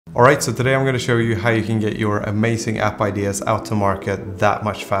Alright, so today I'm going to show you how you can get your amazing app ideas out to market that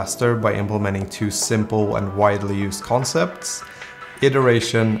much faster by implementing two simple and widely used concepts,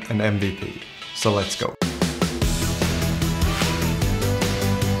 iteration and MVP. So let's go.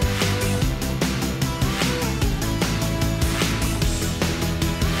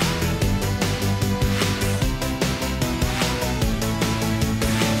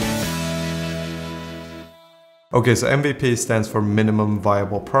 Okay, so MVP stands for minimum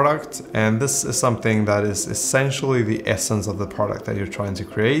viable product, and this is something that is essentially the essence of the product that you're trying to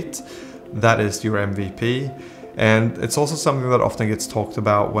create. That is your MVP. And it's also something that often gets talked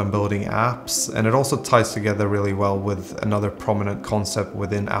about when building apps, and it also ties together really well with another prominent concept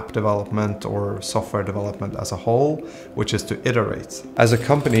within app development or software development as a whole, which is to iterate. As a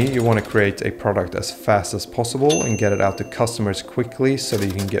company, you want to create a product as fast as possible and get it out to customers quickly so that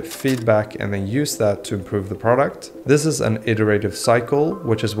you can get feedback and then use that to improve the product. This is an iterative cycle,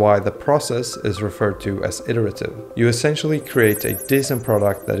 which is why the process is referred to as iterative. You essentially create a decent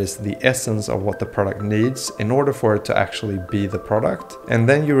product that is the essence of what the product needs in order for it to actually be the product, and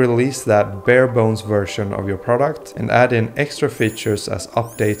then you release that bare bones version of your product and add in extra features as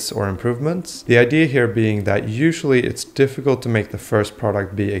updates or improvements. The idea here being that usually it's difficult to make the first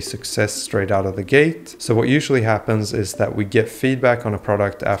product be a success straight out of the gate. So what usually happens is that we get feedback on a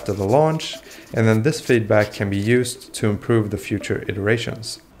product after the launch, and then this feedback can be used to improve the future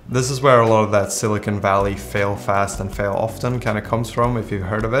iterations. This is where a lot of that Silicon Valley fail fast and fail often kind of comes from, if you've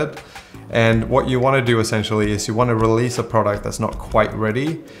heard of it. And what you want to do essentially is you want to release a product that's not quite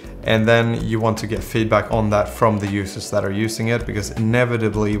ready, and then you want to get feedback on that from the users that are using it, because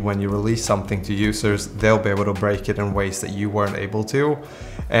inevitably when you release something to users, they'll be able to break it in ways that you weren't able to.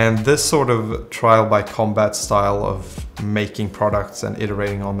 And this sort of trial by combat style of making products and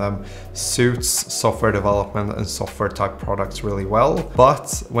iterating on them suits software development and software type products really well.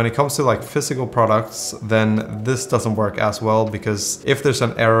 But when it comes to like physical products, then this doesn't work as well, because if there's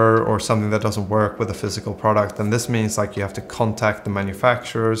an error or something that doesn't work with a physical product, then this means like you have to contact the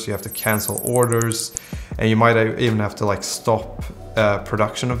manufacturers, you have to cancel orders, and you might even have to like stop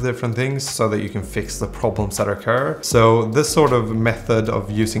production of different things so that you can fix the problems that occur. So this sort of method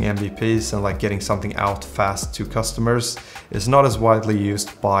of using MVPs and like getting something out fast to customers is not as widely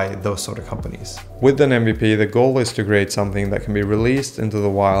used by those sort of companies. With an MVP, the goal is to create something that can be released into the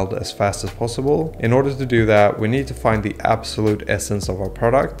wild as fast as possible. In order to do that, we need to find the absolute essence of our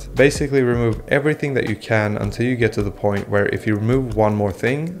product. Basically remove everything that you can until you get to the point where if you remove one more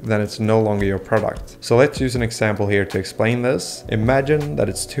thing, then it's no longer your product. So let's use an example here to explain this. Imagine that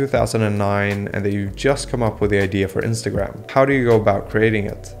it's 2009 and that you've just come up with the idea for Instagram. How do you go about creating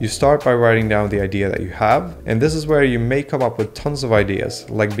it? You start by writing down the idea that you have, and this is where you may come up with tons of ideas,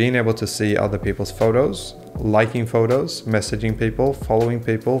 like being able to see other people's photos, liking photos, messaging people, following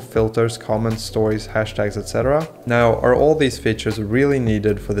people, filters, comments, stories, hashtags, etc. Now, are all these features really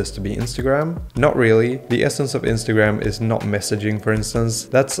needed for this to be Instagram? Not really. The essence of Instagram is not messaging, for instance.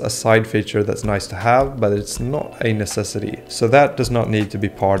 That's a side feature that's nice to have, but it's not a necessity. So that does not need to be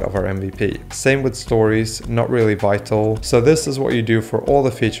part of our MVP. Same with stories, not really vital. So this is what you do for all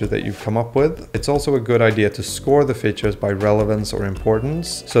the features that you've come up with. It's also a good idea to score the features by relevance or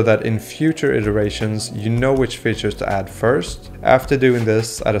importance, so that in future iterations, you know which features to add first. After doing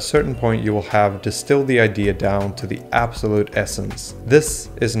this, at a certain point you will have distilled the idea down to the absolute essence. This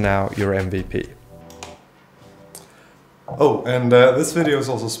is now your MVP. Oh, and this video is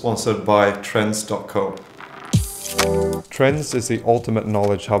also sponsored by Trends.co. Trends is the ultimate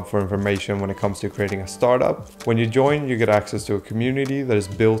knowledge hub for information when it comes to creating a startup. When you join, you get access to a community that is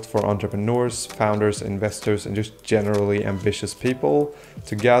built for entrepreneurs, founders, investors, and just generally ambitious people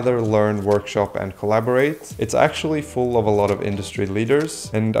to gather, learn, workshop, and collaborate. It's actually full of a lot of industry leaders.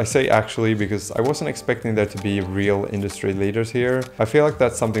 And I say actually because I wasn't expecting there to be real industry leaders here. I feel like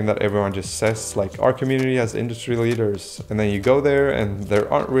that's something that everyone just says, like our community has industry leaders. And then you go there and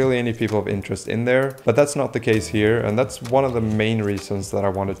there aren't really any people of interest in there. But that's not the case here, and that's one of the main reasons that I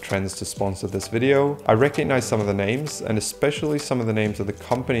wanted Trends to sponsor this video. I recognize some of the names, and especially some of the names of the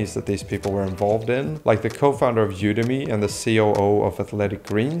companies that these people were involved in, like the co-founder of Udemy and the COO of Athletic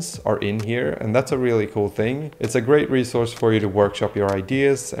Greens are in here, and that's a really cool thing. It's a great resource for you to workshop your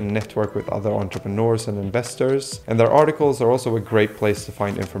ideas and network with other entrepreneurs and investors, and their articles are also a great place to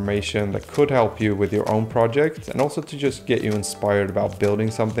find information that could help you with your own project and also to just get you inspired about building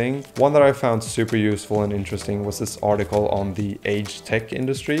something. One that I found super useful and interesting reading was this article on the age tech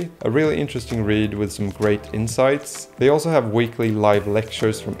industry. A really interesting read with some great insights. They also have weekly live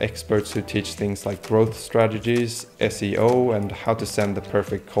lectures from experts who teach things like growth strategies, SEO, and how to send the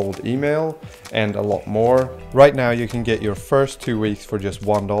perfect cold email, and a lot more. Right now you can get your first 2 weeks for just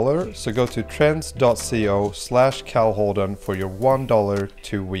 $1, so go to trends.co/calholden for your $1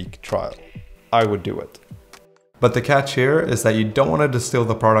 2-week trial. I would do it. But the catch here is that you don't want to distill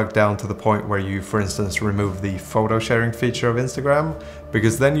the product down to the point where you, for instance, remove the photo sharing feature of Instagram,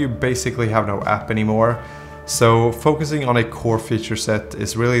 because then you basically have no app anymore. So focusing on a core feature set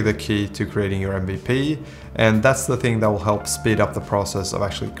is really the key to creating your MVP, and that's the thing that will help speed up the process of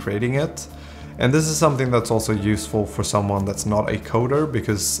actually creating it. And this is something that's also useful for someone that's not a coder,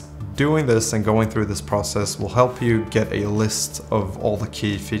 because doing this and going through this process will help you get a list of all the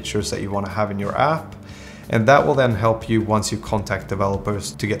key features that you want to have in your app. And that will then help you once you contact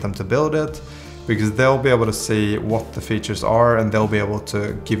developers to get them to build it, because they'll be able to see what the features are and they'll be able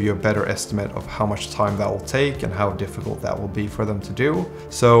to give you a better estimate of how much time that will take and how difficult that will be for them to do.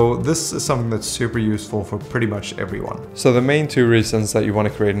 So this is something that's super useful for pretty much everyone. So the main 2 reasons that you want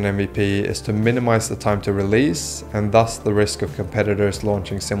to create an MVP is to minimize the time to release and thus the risk of competitors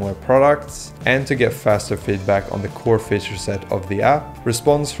launching similar products, and to get faster feedback on the core feature set of the app.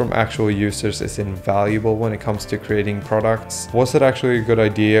 Response from actual users is invaluable when it comes to creating products. Was it actually a good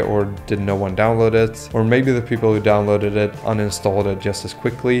idea, or did no one download it? Or maybe the people who downloaded it uninstalled it just as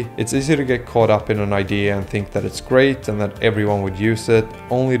quickly. It's easy to get caught up in an idea and think that it's great and that everyone would use it,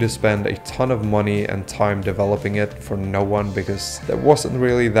 only to spend a ton of money and time developing it for no one, because there wasn't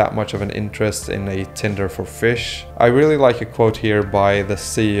really that much of an interest in a Tinder for fish. I really like a quote here by the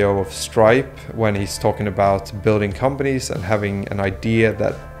CEO of Stripe when he's talking about building companies and having an idea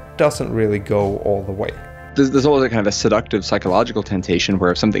that doesn't really go all the way. There's always a kind of a seductive psychological temptation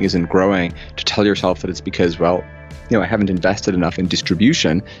where if something isn't growing, to tell yourself that it's because, well, I haven't invested enough in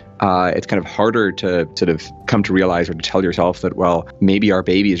distribution. It's kind of harder to sort of come to realize, or to tell yourself that, well, maybe our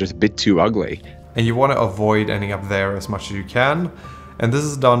baby is just a bit too ugly. And you want to avoid ending up there as much as you can. And this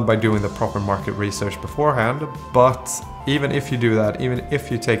is done by doing the proper market research beforehand. But even if you do that, even if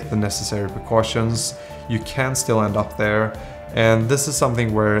you take the necessary precautions, you can still end up there. And this is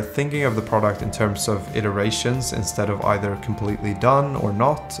something where thinking of the product in terms of iterations instead of either completely done or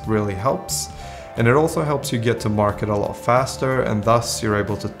not really helps. And it also helps you get to market a lot faster, and thus you're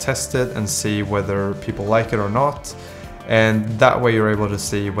able to test it and see whether people like it or not. And that way you're able to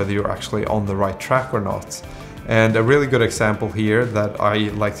see whether you're actually on the right track or not. And a really good example here that I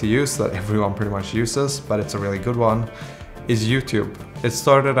like to use, that everyone pretty much uses, but it's a really good one, is YouTube. It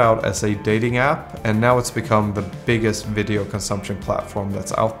started out as a dating app, and now it's become the biggest video consumption platform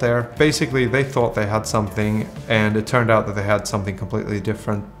that's out there. Basically, they thought they had something, and it turned out that they had something completely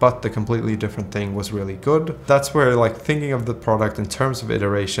different, but the completely different thing was really good. That's where thinking of the product in terms of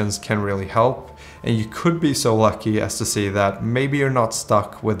iterations can really help. And you could be so lucky as to see that maybe you're not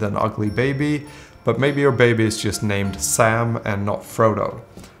stuck with an ugly baby, but maybe your baby is just named Sam and not Frodo.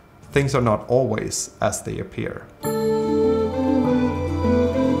 Things are not always as they appear.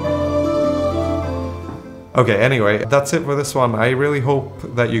 Okay, anyway, that's it for this one. I really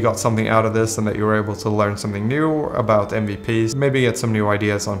hope that you got something out of this and that you were able to learn something new about MVPs. Maybe get some new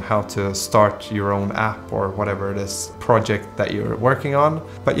ideas on how to start your own app or whatever it is, project that you're working on.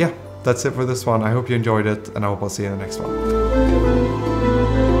 But yeah, that's it for this one. I hope you enjoyed it, and I hope I'll see you in the next one.